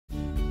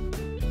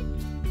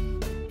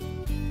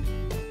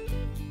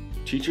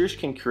Teachers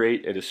can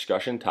create a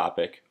discussion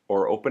topic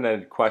or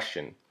open-ended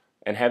question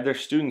and have their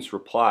students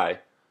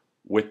reply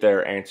with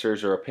their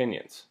answers or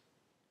opinions.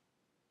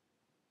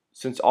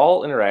 Since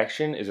all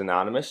interaction is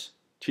anonymous,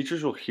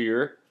 teachers will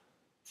hear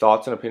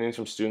thoughts and opinions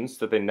from students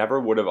that they never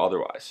would have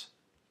otherwise.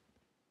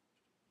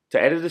 To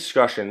add a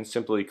discussion,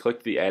 simply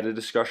click the Add a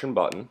Discussion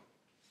button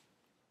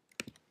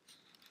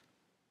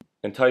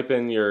and type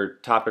in your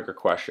topic or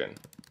question.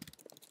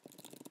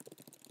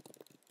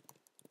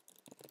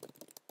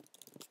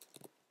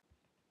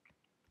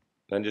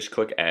 Then just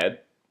click Add,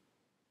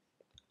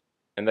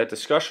 and that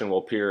discussion will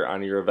appear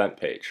on your event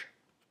page.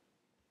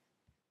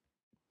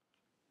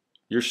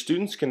 Your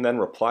students can then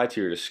reply to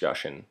your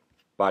discussion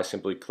by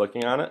simply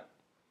clicking on it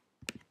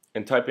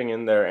and typing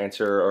in their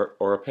answer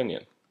or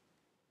opinion.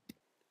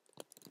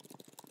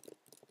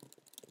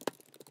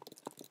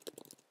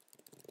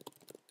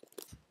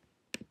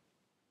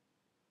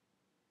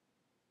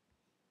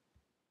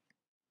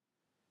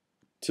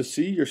 To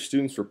see your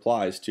students'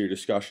 replies to your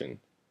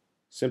discussion,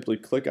 simply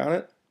click on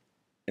it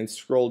and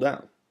scroll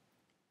down.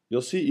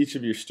 You'll see each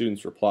of your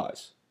students'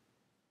 replies.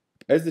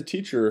 As the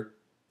teacher,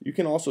 you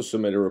can also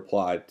submit a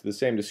reply to the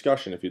same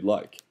discussion if you'd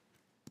like.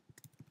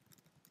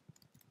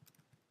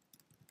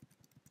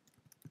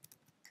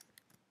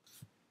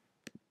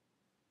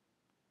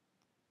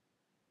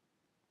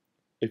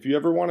 If you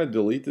ever want to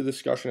delete the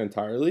discussion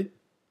entirely,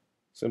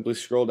 simply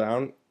scroll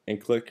down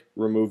and click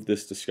Remove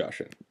this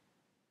discussion.